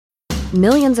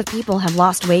Millions of people have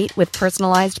lost weight with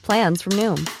personalized plans from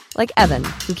Noom. Like Evan,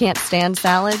 who can't stand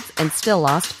salads and still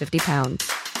lost 50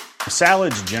 pounds.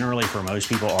 Salads generally for most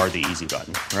people are the easy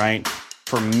button, right?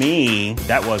 For me,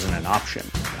 that wasn't an option.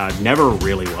 I never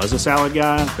really was a salad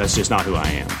guy. That's just not who I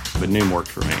am. But Noom worked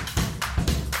for me.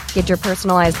 Get your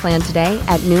personalized plan today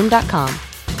at Noom.com.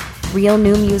 Real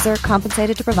Noom user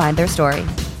compensated to provide their story.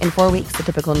 In 4 weeks, the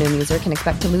typical Noom user can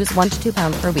expect to lose 1 to 2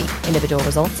 pounds per week. Individual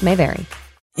results may vary.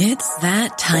 It's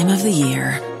that time of the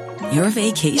year. Your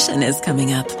vacation is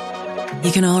coming up.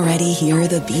 You can already hear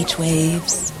the beach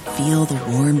waves, feel the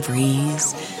warm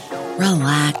breeze,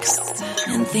 relax,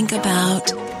 and think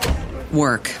about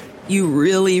work. You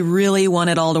really, really want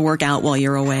it all to work out while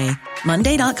you're away.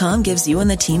 Monday.com gives you and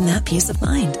the team that peace of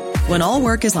mind. When all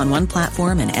work is on one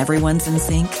platform and everyone's in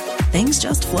sync, things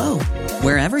just flow.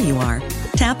 Wherever you are,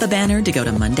 tap the banner to go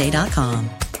to Monday.com.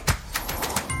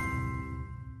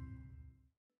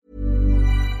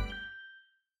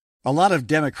 A lot of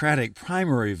Democratic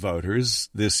primary voters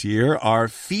this year are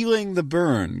feeling the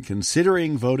burn,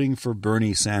 considering voting for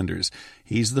Bernie Sanders.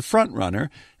 He's the front runner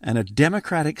and a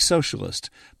Democratic socialist.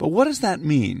 But what does that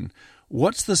mean?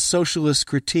 What's the socialist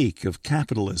critique of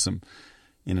capitalism?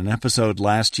 In an episode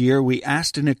last year, we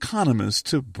asked an economist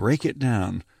to break it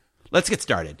down. Let's get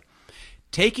started.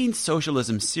 Taking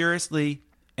socialism seriously,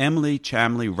 Emily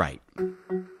Chamley Wright.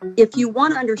 If you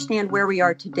want to understand where we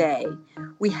are today,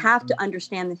 we have to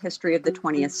understand the history of the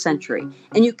 20th century.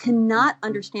 And you cannot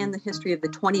understand the history of the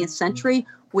 20th century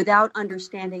without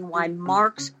understanding why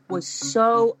Marx was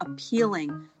so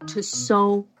appealing to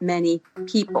so many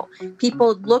people.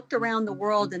 People looked around the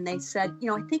world and they said,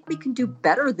 I think we can do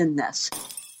better than this.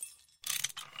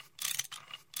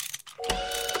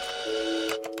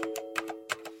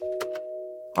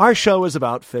 Our show is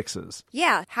about fixes.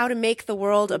 Yeah, how to make the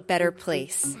world a better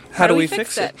place. How do we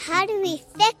fix it? How do we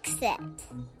fix it?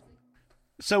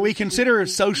 So we consider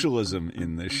socialism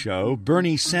in this show.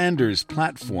 Bernie Sanders'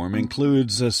 platform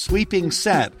includes a sweeping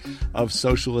set of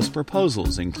socialist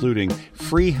proposals, including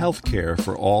free health care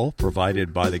for all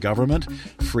provided by the government,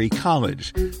 free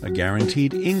college, a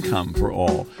guaranteed income for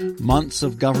all, months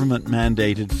of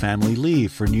government-mandated family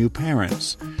leave for new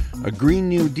parents, a Green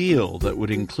New Deal that would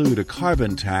include a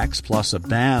carbon tax plus a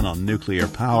ban on nuclear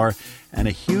power, and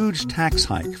a huge tax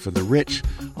hike for the rich,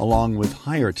 along with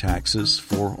higher taxes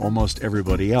for almost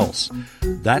everybody else.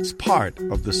 That's part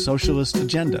of the socialist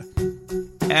agenda.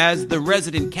 As the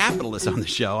resident capitalist on the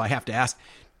show, I have to ask,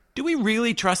 do we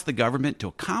really trust the government to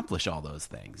accomplish all those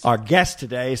things? Our guest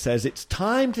today says it's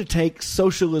time to take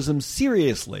socialism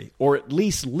seriously, or at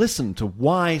least listen to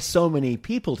why so many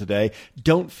people today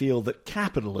don't feel that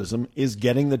capitalism is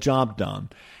getting the job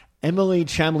done. Emily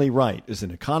Chamley Wright is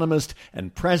an economist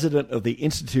and president of the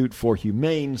Institute for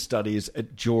Humane Studies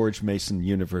at George Mason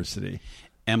University.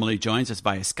 Emily joins us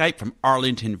via Skype from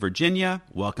Arlington, Virginia.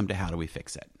 Welcome to How Do We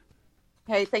Fix It?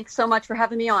 Hey, thanks so much for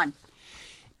having me on.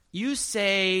 You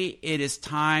say it is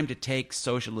time to take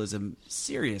socialism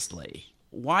seriously.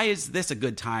 Why is this a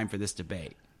good time for this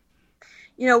debate?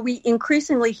 We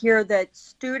increasingly hear that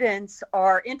students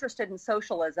are interested in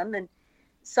socialism, and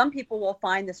some people will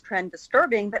find this trend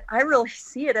disturbing, but I really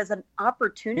see it as an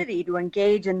opportunity to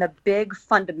engage in the big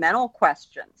fundamental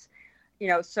questions.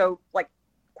 So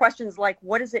questions like,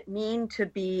 what does it mean to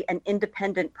be an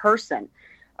independent person?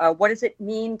 What does it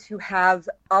mean to have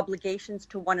obligations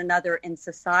to one another in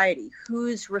society?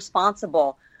 Who's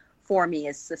responsible for me?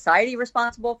 Is society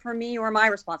responsible for me, or am I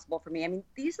responsible for me? I mean,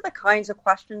 these are the kinds of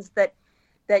questions that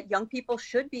young people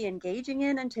should be engaging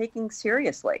in and taking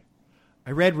seriously. I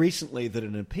read recently that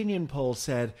an opinion poll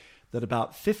said that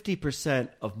about 50%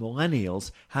 of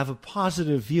millennials have a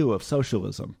positive view of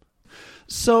socialism.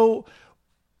 So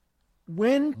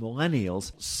when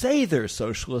millennials say they're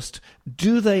socialist,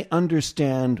 do they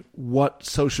understand what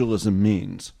socialism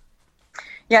means?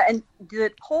 Yeah, and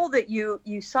the poll that you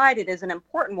cited is an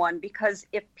important one, because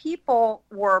if people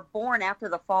were born after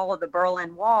the fall of the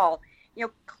Berlin Wall,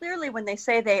 clearly when they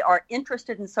say they are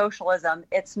interested in socialism,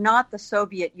 it's not the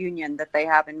Soviet Union that they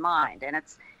have in mind. And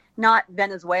it's not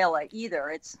Venezuela either.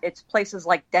 It's places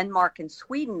like Denmark and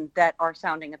Sweden that are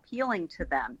sounding appealing to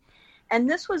them. And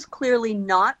this was clearly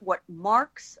not what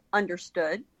Marx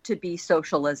understood to be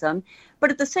socialism. But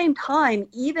at the same time,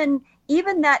 even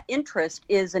that interest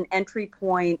is an entry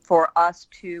point for us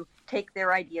to take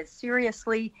their ideas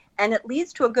seriously. And it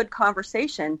leads to a good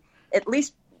conversation, at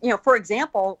least. For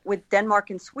example, with Denmark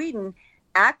and Sweden,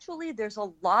 Actually, there's a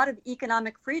lot of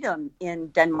economic freedom in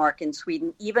Denmark and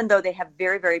Sweden, even though they have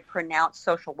very, very pronounced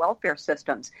social welfare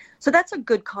systems. So that's a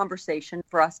good conversation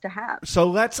for us to have. So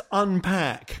let's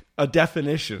unpack a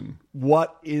definition.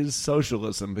 What is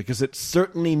socialism? Because it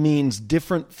certainly means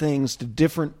different things to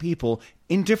different people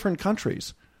in different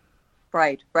countries.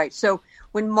 Right. So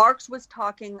when Marx was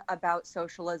talking about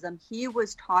socialism, he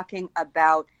was talking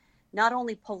about not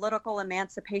only political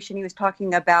emancipation, he was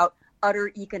talking about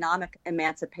utter economic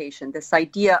emancipation, this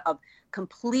idea of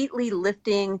completely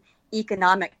lifting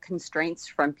economic constraints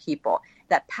from people.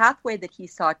 That pathway that he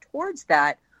saw towards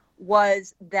that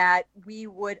was that we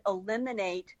would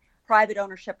eliminate private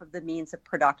ownership of the means of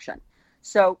production.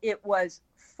 So it was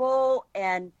full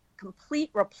and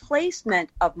complete replacement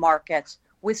of markets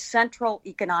with central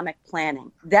economic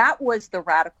planning. That was the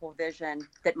radical vision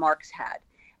that Marx had.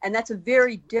 And that's a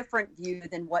very different view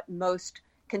than what most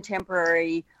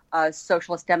contemporary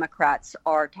socialist democrats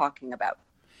are talking about.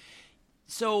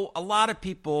 So a lot of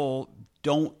people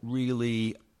don't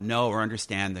really know or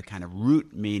understand the kind of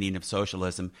root meaning of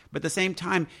socialism. But at the same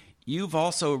time, you've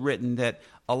also written that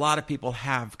a lot of people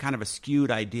have kind of a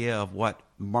skewed idea of what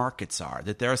markets are,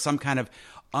 that there are some kind of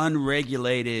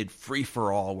unregulated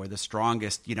free-for-all where the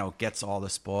strongest, gets all the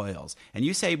spoils. And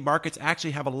you say markets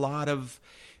actually have a lot of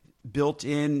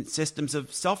built-in systems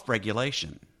of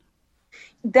self-regulation.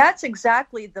 That's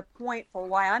exactly the point for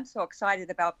why I'm so excited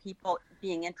about people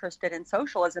being interested in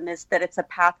socialism, is that it's a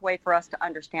pathway for us to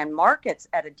understand markets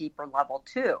at a deeper level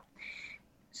too.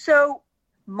 So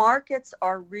markets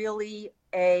are really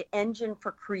an engine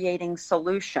for creating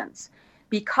solutions.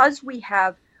 Because we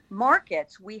have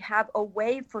markets, we have a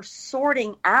way for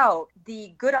sorting out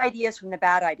the good ideas from the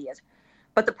bad ideas.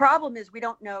 But the problem is we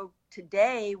don't know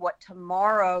today what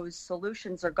tomorrow's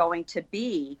solutions are going to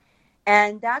be.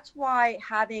 And that's why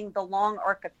having the long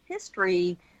arc of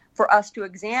history for us to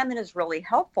examine is really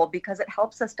helpful, because it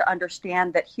helps us to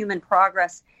understand that human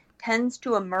progress tends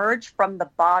to emerge from the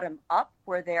bottom up,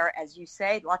 where there, as you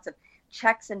say, lots of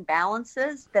checks and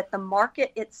balances, that the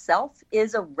market itself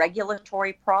is a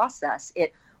regulatory process.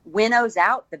 It winnows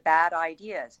out the bad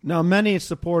ideas. Now, many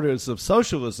supporters of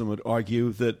socialism would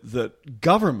argue that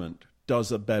government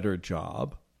does a better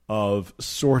job of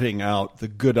sorting out the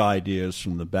good ideas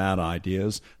from the bad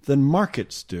ideas than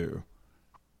markets do.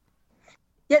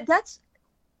 Yeah, that's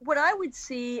what I would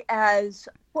see as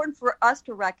important for us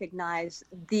to recognize: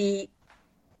 the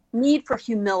need for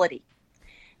humility.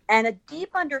 And a deep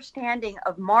understanding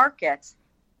of markets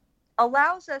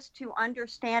allows us to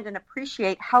understand and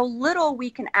appreciate how little we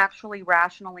can actually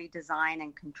rationally design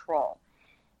and control.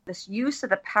 This use of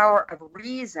the power of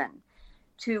reason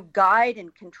to guide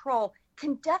and control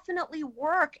can definitely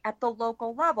work at the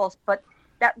local levels, but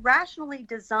that rationally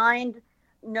designed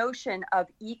notion of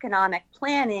economic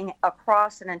planning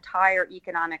across an entire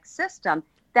economic system,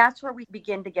 that's where we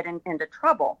begin to get into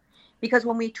trouble. Because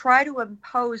when we try to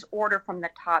impose order from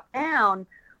the top down,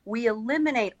 we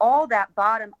eliminate all that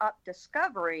bottom-up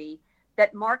discovery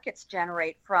that markets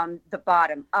generate from the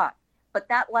bottom up. But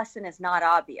that lesson is not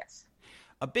obvious.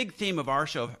 A big theme of our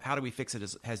show, How Do We Fix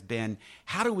It, has been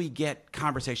how do we get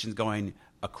conversations going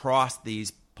across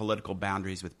these political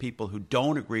boundaries with people who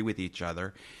don't agree with each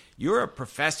other. You're a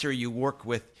professor. You work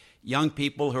with young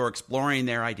people who are exploring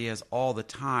their ideas all the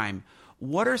time.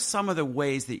 What are some of the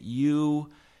ways that you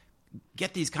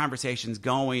get these conversations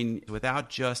going without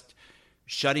just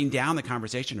shutting down the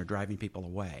conversation or driving people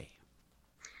away?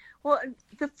 Well,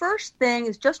 the first thing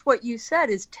is just what you said,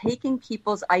 is taking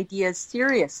people's ideas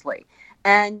seriously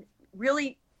and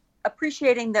really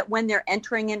appreciating that when they're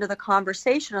entering into the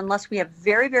conversation, unless we have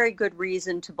very, very good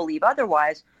reason to believe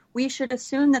otherwise, we should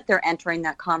assume that they're entering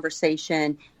that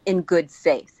conversation in good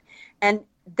faith. And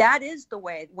that is the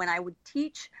way, when I would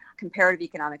teach comparative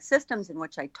economic systems, in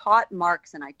which I taught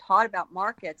Marx and I taught about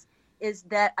markets, is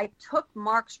that I took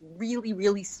Marx really,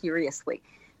 really seriously.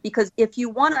 Because if you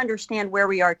want to understand where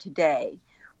we are today,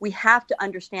 we have to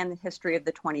understand the history of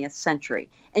the 20th century.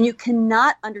 And you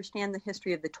cannot understand the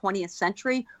history of the 20th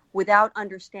century without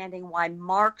understanding why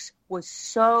Marx was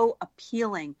so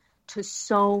appealing to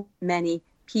so many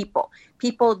people.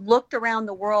 People looked around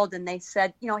the world and they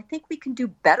said, I think we can do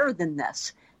better than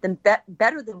this,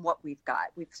 better than what we've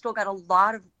got. We've still got a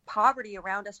lot of poverty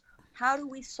around us. How do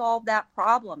we solve that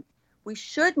problem? We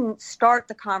shouldn't start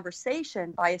the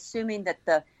conversation by assuming that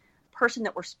the person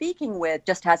that we're speaking with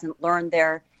just hasn't learned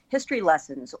their history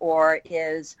lessons or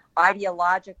is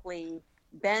ideologically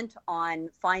bent on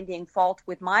finding fault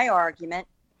with my argument.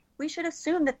 We should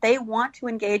assume that they want to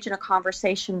engage in a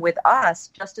conversation with us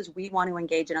just as we want to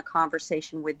engage in a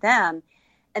conversation with them.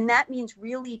 And that means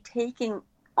really taking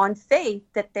on faith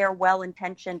that they're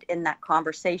well-intentioned in that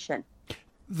conversation.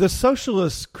 The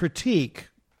socialist critique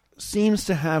seems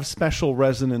to have special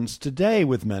resonance today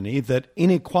with many, that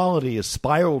inequality is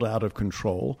spiraled out of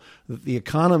control, that the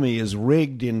economy is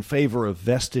rigged in favor of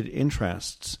vested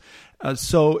interests.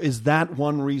 So is that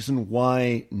one reason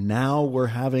why now we're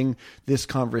having this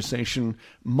conversation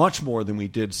much more than we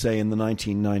did, say, in the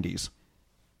 1990s?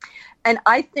 And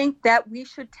I think that we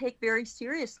should take very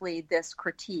seriously this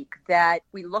critique, that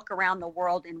we look around the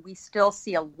world and we still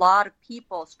see a lot of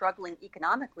people struggling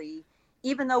economically,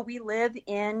 even though we live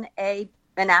in an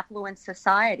affluent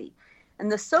society.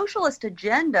 And the socialist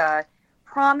agenda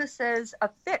promises a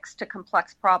fix to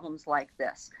complex problems like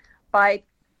this.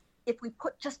 If we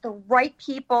put just the right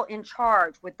people in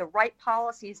charge with the right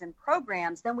policies and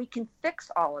programs, then we can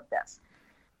fix all of this.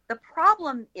 The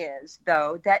problem is,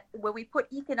 though, that when we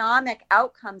put economic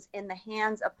outcomes in the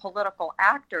hands of political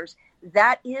actors,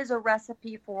 that is a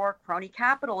recipe for crony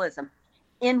capitalism,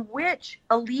 in which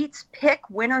elites pick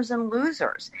winners and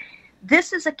losers.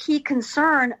 This is a key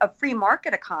concern of free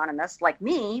market economists like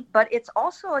me, but it's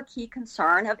also a key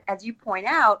concern of, as you point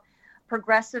out,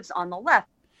 progressives on the left.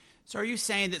 So are you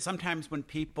saying that sometimes when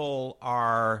people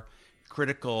are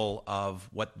critical of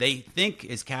what they think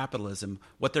is capitalism,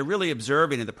 what they're really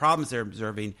observing and the problems they're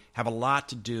observing have a lot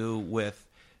to do with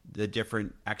the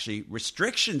different actually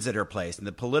restrictions that are placed and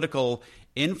the political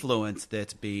influence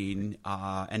that's being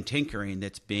and tinkering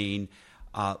that's being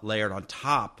layered on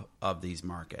top of these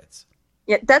markets?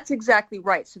 Yeah, that's exactly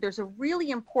right. So there's a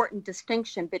really important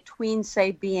distinction between,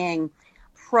 say, being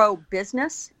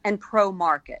pro-business and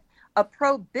pro-market. A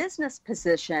pro-business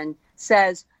position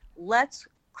says, let's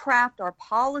craft our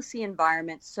policy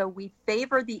environment so we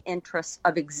favor the interests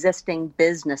of existing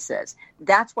businesses.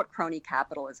 That's what crony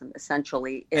capitalism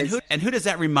essentially is. And who does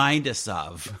that remind us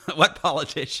of? What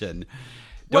politician?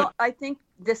 Well, I think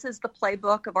this is the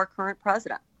playbook of our current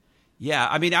president. Yeah,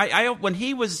 I mean, I when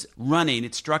he was running,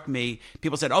 it struck me,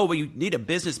 people said, oh, well, you need a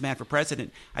businessman for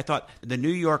president. I thought the New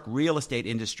York real estate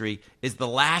industry is the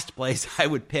last place I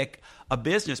would pick a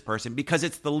business person because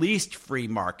it's the least free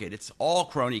market. It's all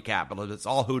crony capitalism. It's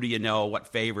all who do you know, what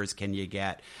favors can you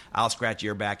get, I'll scratch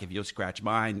your back if you'll scratch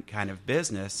mine kind of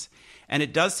business. And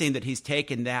it does seem that he's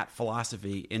taken that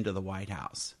philosophy into the White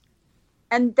House.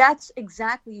 And that's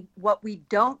exactly what we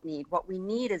don't need. What we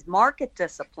need is market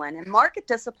discipline. And market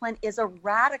discipline is a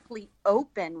radically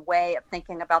open way of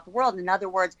thinking about the world. In other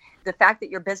words, the fact that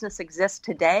your business exists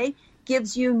today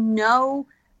gives you no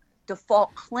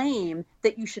default claim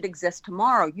that you should exist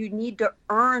tomorrow. You need to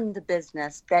earn the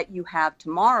business that you have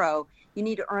tomorrow. You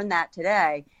need to earn that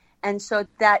today. And so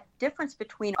that difference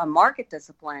between a market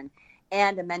discipline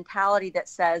and a mentality that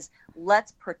says,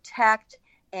 let's protect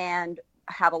and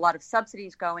have a lot of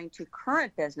subsidies going to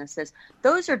current businesses,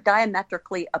 those are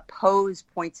diametrically opposed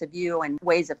points of view and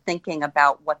ways of thinking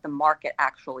about what the market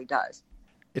actually does.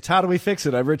 It's How Do We Fix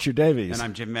It? I'm Richard Davies. And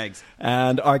I'm Jim Meigs.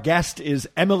 And our guest is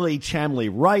Emily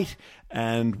Chamley-Wright.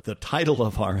 And the title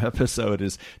of our episode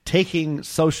is Taking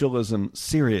Socialism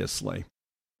Seriously.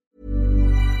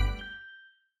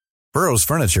 Burrow's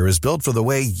furniture is built for the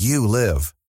way you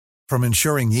live. From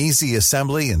ensuring easy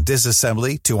assembly and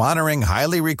disassembly to honoring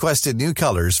highly requested new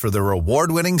colors for their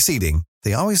award-winning seating,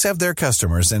 they always have their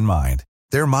customers in mind.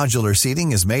 Their modular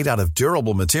seating is made out of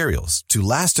durable materials to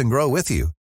last and grow with you.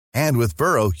 And with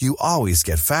Burrow, you always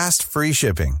get fast, free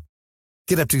shipping.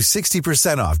 Get up to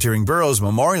 60% off during Burrow's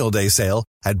Memorial Day sale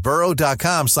at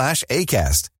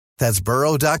burrow.com/ACAST. That's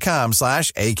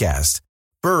burrow.com/ACAST.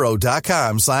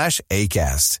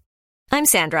 burrow.com/ACAST. I'm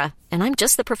Sandra, and I'm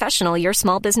just the professional your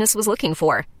small business was looking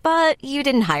for. But you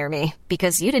didn't hire me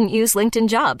because you didn't use LinkedIn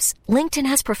Jobs. LinkedIn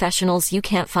has professionals you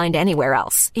can't find anywhere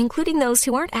else, including those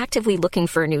who aren't actively looking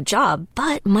for a new job,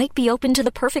 but might be open to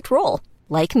the perfect role,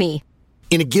 like me.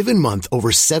 In a given month,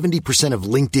 over 70% of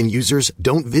LinkedIn users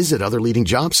don't visit other leading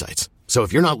job sites. So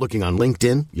if you're not looking on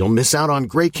LinkedIn, you'll miss out on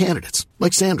great candidates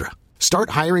like Sandra.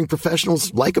 Start hiring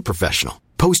professionals like a professional.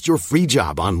 Post your free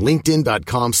job on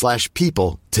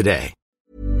linkedin.com/people today.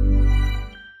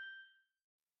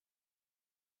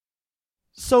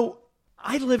 So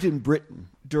I lived in Britain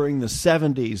during the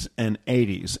 70s and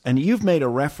 80s, and you've made a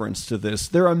reference to this.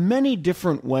 There are many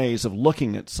different ways of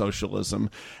looking at socialism,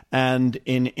 and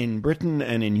in Britain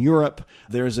and in Europe,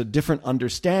 there's a different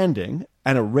understanding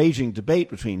and a raging debate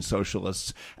between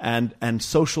socialists and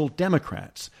social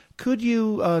democrats. Could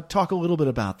you talk a little bit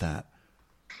about that?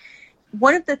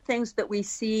 One of the things that we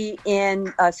see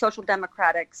in social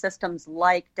democratic systems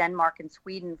like Denmark and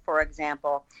Sweden, for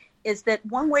example, is that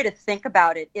one way to think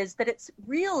about it is that it's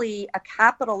really a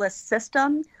capitalist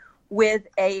system with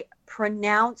a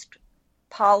pronounced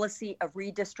policy of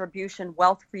redistribution,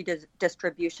 wealth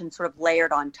redistribution sort of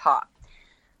layered on top.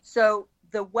 So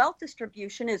the wealth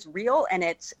distribution is real, and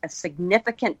it's a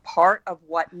significant part of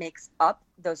what makes up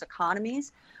those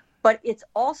economies. But it's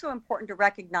also important to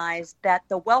recognize that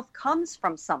the wealth comes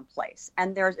from someplace,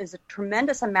 and there is a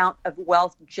tremendous amount of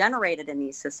wealth generated in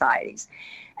these societies.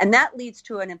 And that leads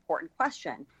to an important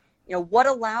question. What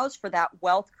allows for that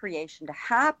wealth creation to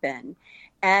happen?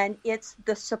 And it's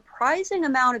the surprising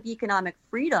amount of economic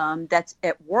freedom that's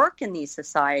at work in these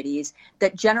societies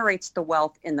that generates the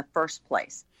wealth in the first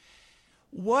place.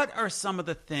 What are some of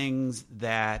the things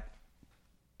that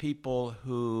people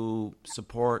who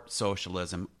support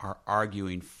socialism are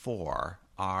arguing for,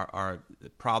 are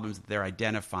problems that they're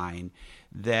identifying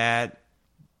that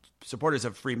supporters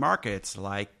of free markets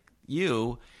like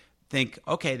you think,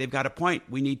 okay, they've got a point,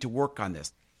 we need to work on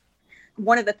this?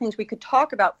 One of the things we could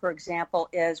talk about, for example,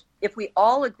 is if we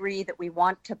all agree that we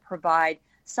want to provide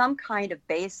some kind of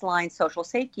baseline social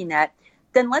safety net,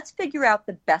 then let's figure out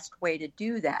the best way to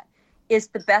do that. Is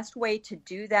the best way to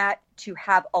do that to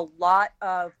have a lot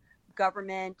of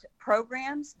government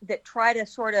programs that try to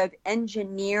sort of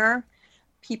engineer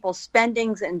people's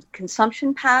spendings and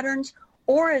consumption patterns?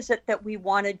 Or is it that we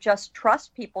want to just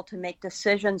trust people to make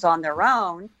decisions on their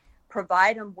own,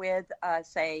 provide them with,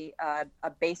 say, a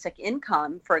basic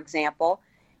income, for example,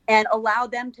 and allow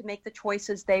them to make the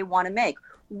choices they want to make?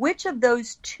 Which of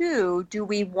those two do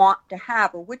we want to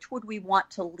have, or which would we want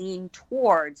to lean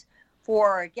towards,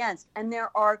 for or against? And there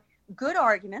are good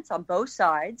arguments on both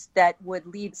sides that would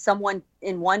lead someone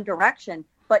in one direction.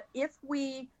 But if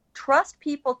we trust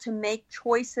people to make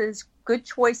choices, good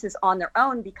choices on their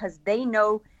own, because they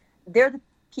know they're the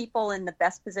people in the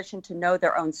best position to know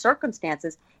their own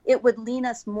circumstances, it would lean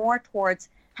us more towards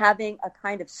having a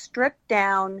kind of stripped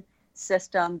down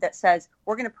system that says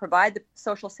we're going to provide the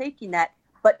social safety net,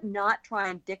 but not try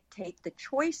and dictate the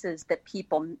choices that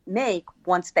people make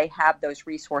once they have those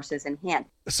resources in hand.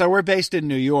 So we're based in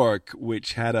New York,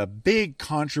 which had a big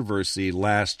controversy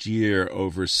last year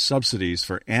over subsidies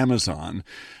for Amazon.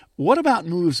 What about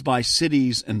moves by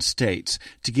cities and states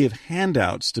to give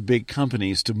handouts to big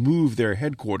companies to move their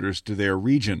headquarters to their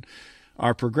region?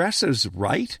 Are progressives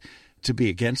right to be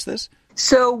against this?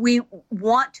 So we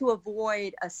want to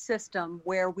avoid a system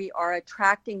where we are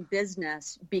attracting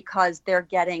business because they're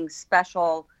getting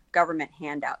special government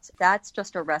handouts. That's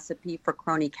just a recipe for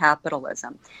crony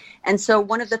capitalism. And so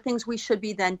one of the things we should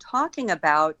be then talking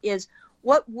about is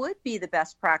what would be the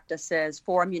best practices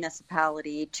for a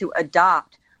municipality to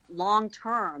adopt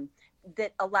long-term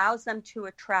that allows them to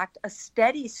attract a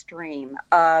steady stream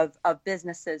of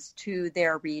businesses to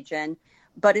their region.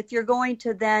 But if you're going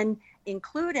to then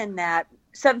include in that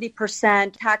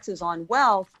 70% taxes on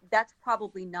wealth, that's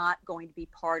probably not going to be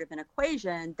part of an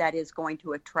equation that is going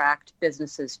to attract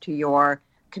businesses to your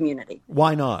community.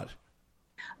 Why not?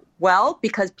 Well,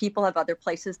 because people have other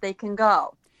places they can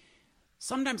go.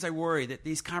 Sometimes I worry that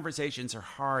these conversations are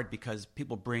hard because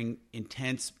people bring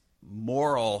intense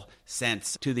moral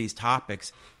sense to these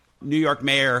topics. New York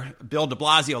Mayor Bill de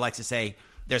Blasio likes to say,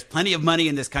 there's plenty of money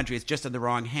in this country, it's just in the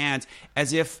wrong hands,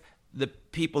 as if the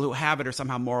people who have it are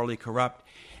somehow morally corrupt.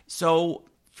 So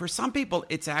for some people,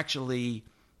 it's actually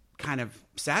kind of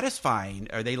satisfying,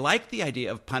 or they like the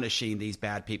idea of punishing these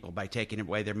bad people by taking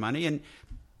away their money, and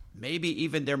maybe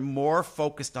even they're more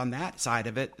focused on that side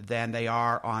of it than they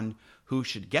are on who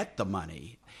should get the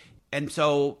money. And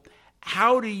so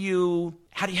how do you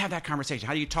have that conversation?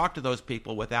 How do you talk to those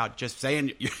people without just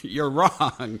saying you're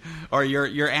wrong or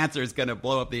your answer is going to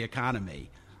blow up the economy?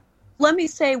 Let me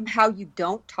say how you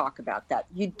don't talk about that.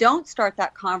 You don't start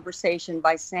that conversation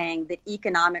by saying that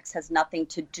economics has nothing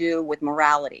to do with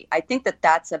morality. I think that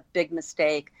that's a big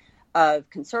mistake of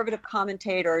conservative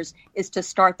commentators, is to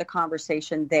start the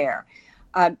conversation there.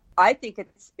 I think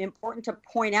it's important to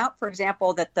point out, for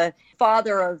example, that the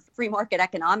father of free market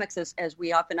economics, as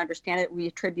we often understand it, we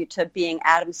attribute to being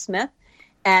Adam Smith.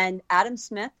 And Adam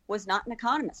Smith was not an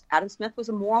economist. Adam Smith was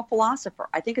a moral philosopher.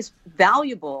 I think it's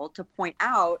valuable to point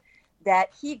out that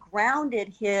he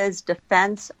grounded his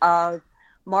defense of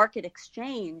market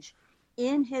exchange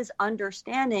in his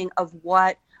understanding of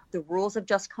what the rules of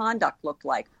just conduct looked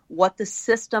like, what the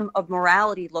system of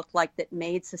morality looked like that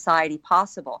made society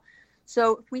possible.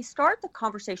 So if we start the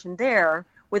conversation there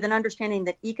with an understanding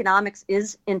that economics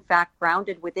is, in fact,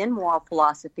 grounded within moral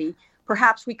philosophy,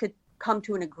 perhaps we could come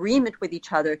to an agreement with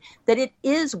each other that it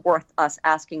is worth us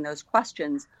asking those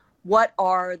questions. What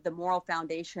are the moral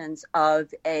foundations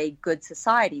of a good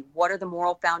society? What are the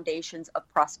moral foundations of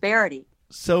prosperity?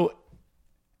 So,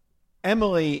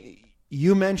 Emily,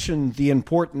 you mentioned the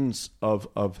importance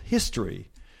of history.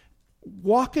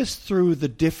 Walk us through the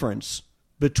difference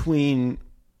between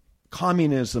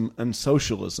communism and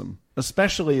socialism,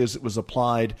 especially as it was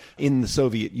applied in the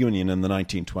Soviet Union in the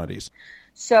 1920s.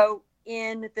 So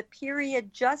in the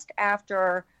period just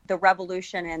after the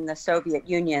revolution in the Soviet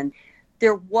Union,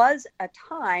 there was a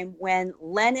time when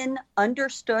Lenin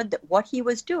understood that what he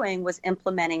was doing was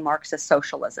implementing Marxist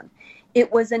socialism.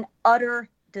 It was an utter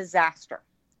disaster,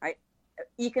 right?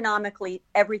 Economically,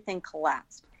 everything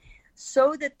collapsed.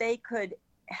 So that they could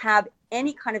have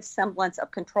any kind of semblance of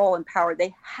control and power,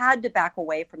 they had to back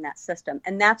away from that system.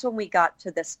 And that's when we got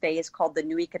to this phase called the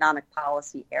New Economic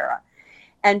Policy era.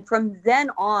 And from then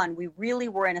on, we really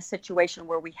were in a situation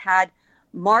where we had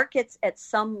markets at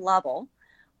some level,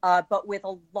 but with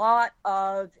a lot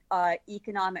of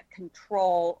economic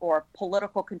control or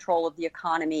political control of the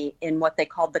economy in what they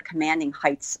called the commanding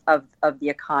heights of the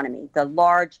economy, the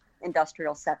large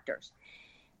industrial sectors.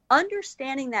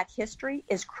 Understanding that history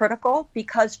is critical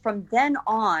because from then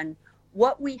on,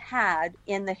 what we had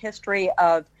in the history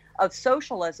of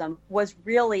socialism was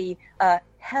really a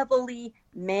heavily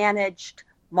managed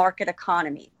market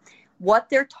economy. What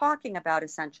they're talking about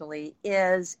essentially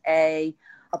is a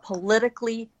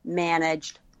politically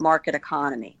managed market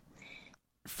economy.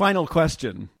 Final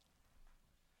question,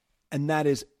 and that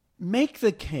is, make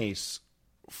the case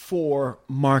for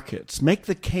markets. Make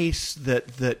the case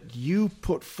that you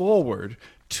put forward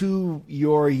to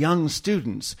your young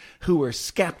students who are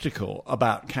skeptical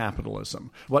about capitalism.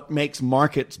 What makes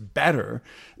markets better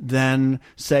than,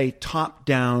 say,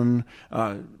 top-down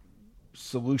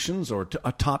solutions or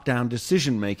a top-down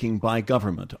decision-making by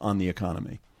government on the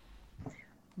economy?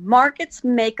 Markets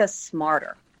make us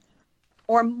smarter.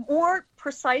 Or more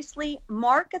precisely,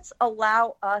 markets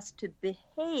allow us to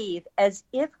behave as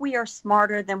if we are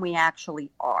smarter than we actually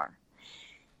are.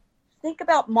 Think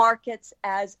about markets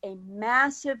as a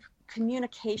massive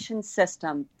communication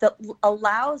system that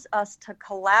allows us to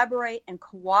collaborate and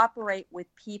cooperate with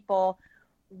people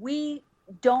we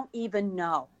don't even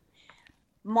know.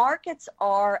 Markets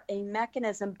are a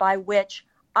mechanism by which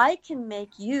I can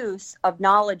make use of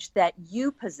knowledge that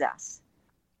you possess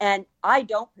and I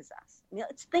don't possess.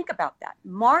 Let's think about that.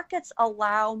 Markets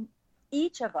allow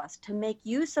each of us to make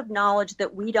use of knowledge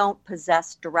that we don't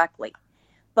possess directly,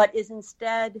 but is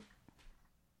instead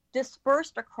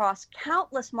dispersed across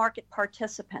countless market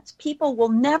participants. People will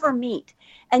never meet,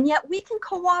 and yet we can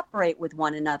cooperate with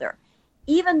one another,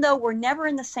 even though we're never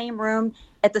in the same room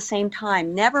at the same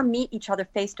time, never meet each other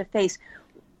face to face.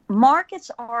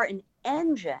 Markets are an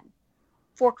engine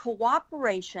for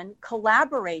cooperation,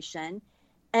 collaboration,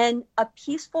 and a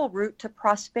peaceful route to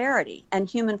prosperity and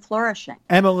human flourishing.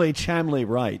 Emily Chamley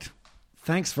Wright,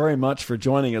 thanks very much for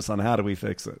joining us on How Do We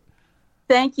Fix It?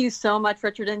 Thank you so much,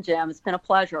 Richard and Jim. It's been a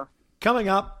pleasure. Coming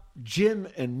up, Jim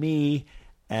and me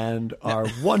and our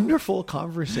wonderful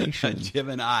conversation. Jim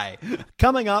and I.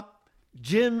 Coming up,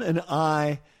 Jim and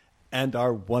I and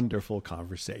our wonderful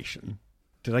conversation.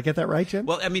 Did I get that right, Jim?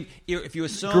 Well, I mean, if you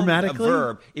assume grammatically, a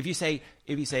verb, if you say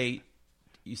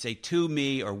to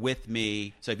me or with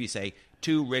me. So if you say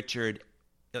to Richard,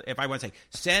 if I want to say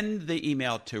send the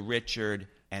email to Richard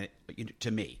and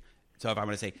to me. So if I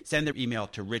want to say send the email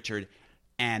to Richard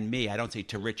and me, I don't say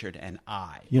to Richard and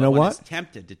I. You know what? I was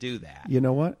tempted to do that. You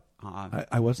know what?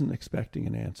 I wasn't expecting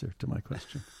an answer to my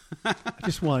question. I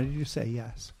just wanted you to say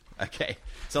yes. Okay,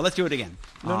 so let's do it again.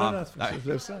 No, it was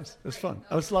nice. It was fun.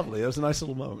 It was lovely. It was a nice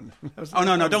little moment.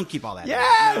 No, don't keep all that.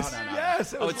 Yes, no.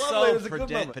 Yes. It was it's lovely. so It was a good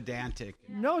moment. pedantic.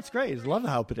 No, it's great. I love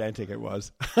how pedantic it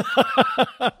was.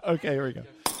 Okay, here we go.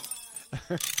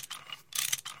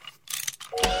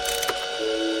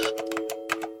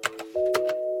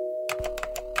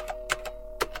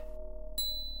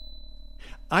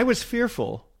 I was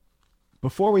fearful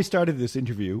before we started this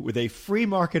interview with a free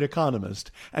market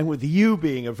economist and with you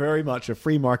being very much a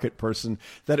free market person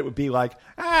that it would be like,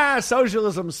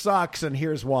 socialism sucks and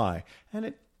here's why. And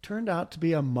it turned out to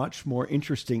be a much more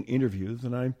interesting interview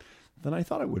than I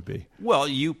thought it would be. Well,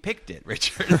 you picked it,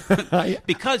 Richard,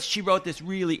 because she wrote this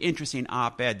really interesting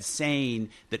op-ed saying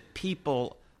that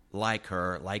people like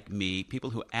her, like me,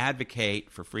 people who advocate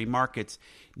for free markets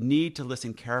need to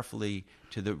listen carefully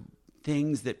to the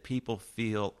things that people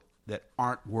feel that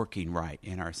aren't working right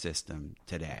in our system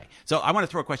today. So I want to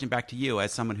throw a question back to you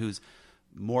as someone who's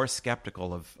more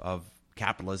skeptical of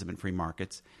capitalism and free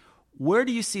markets. Where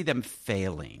do you see them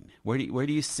failing? Where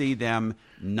do you see them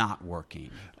not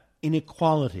working?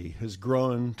 Inequality has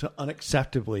grown to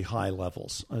unacceptably high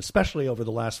levels, especially over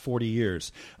the last 40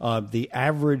 years. The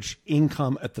average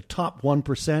income at the top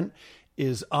 1%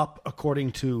 is up,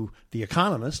 according to The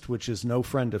Economist, which is no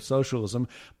friend of socialism,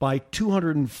 by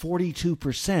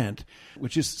 242%,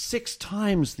 which is 6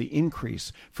 times the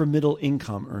increase for middle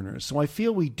income earners. So I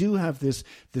feel we do have this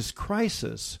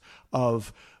crisis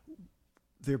of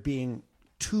there being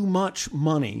too much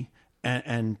money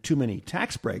and too many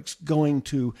tax breaks going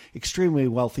to extremely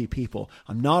wealthy people.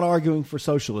 I'm not arguing for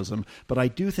socialism, but I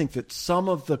do think that some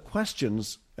of the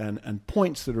questions and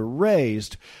points that are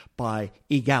raised by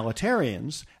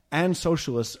egalitarians and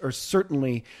socialists are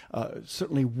certainly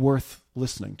worth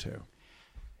listening to.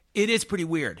 It is pretty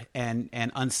weird and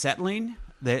unsettling,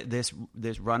 this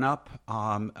run-up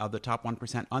of the top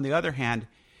 1%. On the other hand,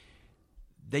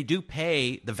 they do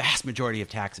pay the vast majority of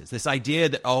taxes. This idea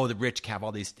that, the rich have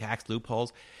all these tax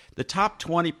loopholes. The top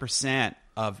 20%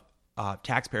 of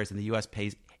taxpayers in the U.S.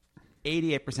 pays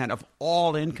 88% of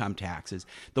all income taxes.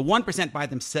 The 1% by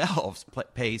themselves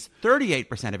pays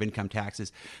 38% of income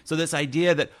taxes. So this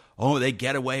idea that, they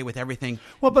get away with everything.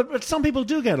 Well, but some people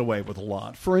do get away with a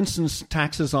lot. For instance,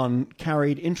 taxes on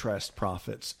carried interest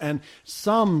profits. And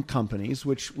some companies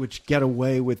which get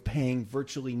away with paying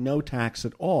virtually no tax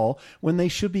at all when they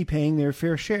should be paying their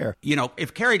fair share.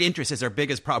 If carried interest is our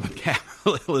biggest problem with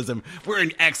capitalism, we're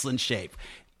in excellent shape.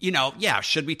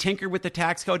 Should we tinker with the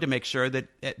tax code to make sure that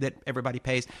everybody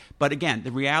pays? But again,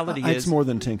 the reality is it's more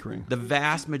than tinkering. The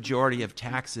vast majority of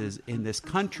taxes in this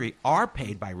country are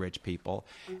paid by rich people.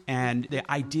 And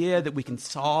the idea that we can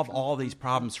solve all these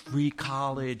problems, free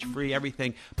college, free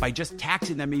everything, by just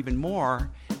taxing them even more,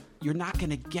 you're not going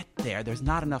to get there. There's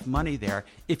not enough money there.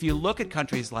 If you look at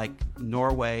countries like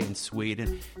Norway and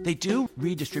Sweden, they do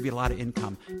redistribute a lot of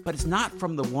income, but it's not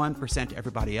from the 1% to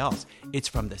everybody else. It's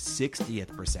from the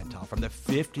 60th percentile, from the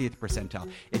 50th percentile.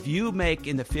 If you make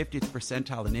in the 50th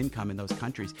percentile in income in those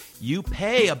countries, you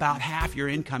pay about half your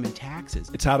income in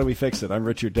taxes. It's How Do We Fix It? I'm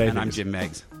Richard Davies. And I'm Jim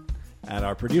Meigs. And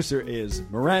our producer is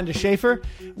Miranda Schaefer.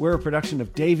 We're a production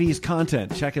of Davies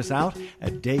Content. Check us out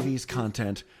at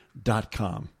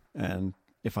daviescontent.com. And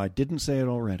if I didn't say it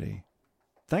already,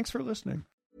 thanks for listening.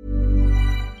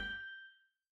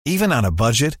 Even on a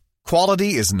budget,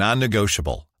 quality is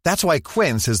non-negotiable. That's why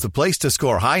Quince is the place to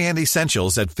score high-end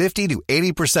essentials at 50 to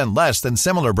 80% less than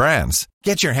similar brands.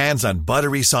 Get your hands on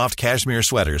buttery soft cashmere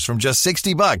sweaters from just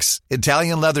 $60,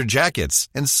 Italian leather jackets,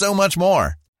 and so much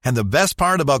more. And the best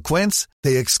part about Quince,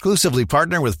 they exclusively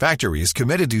partner with factories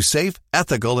committed to safe,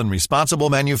 ethical, and responsible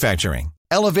manufacturing.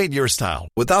 Elevate your style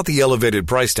without the elevated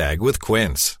price tag with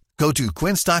Quince. Go to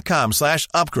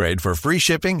quince.com/upgrade for free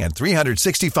shipping and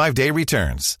 365-day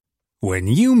returns. When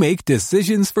you make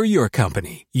decisions for your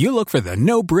company, you look for the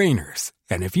no-brainers.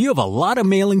 And if you have a lot of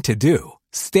mailing to do,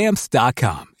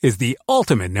 Stamps.com is the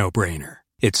ultimate no-brainer.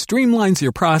 It streamlines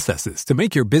your processes to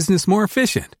make your business more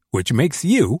efficient, which makes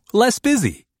you less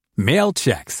busy. Mail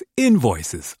checks,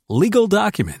 invoices, legal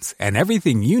documents, and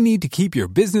everything you need to keep your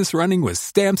business running with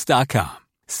Stamps.com.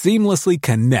 Seamlessly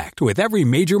connect with every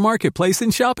major marketplace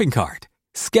and shopping cart.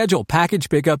 Schedule package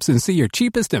pickups and see your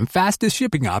cheapest and fastest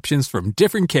shipping options from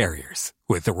different carriers,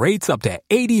 with rates up to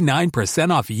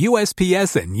 89% off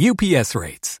USPS and UPS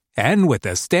rates. And with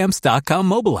the Stamps.com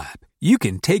mobile app, you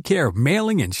can take care of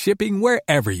mailing and shipping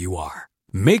wherever you are.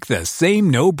 Make the same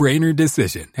no-brainer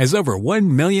decision as over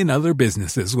 1 million other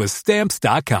businesses with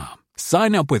Stamps.com.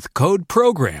 Sign up with code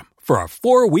PROGRAM for a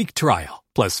 4-week trial,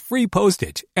 plus free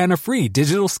postage and a free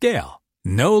digital scale.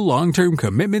 No long-term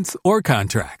commitments or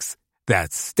contracts.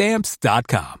 That's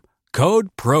Stamps.com. Code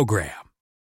PROGRAM.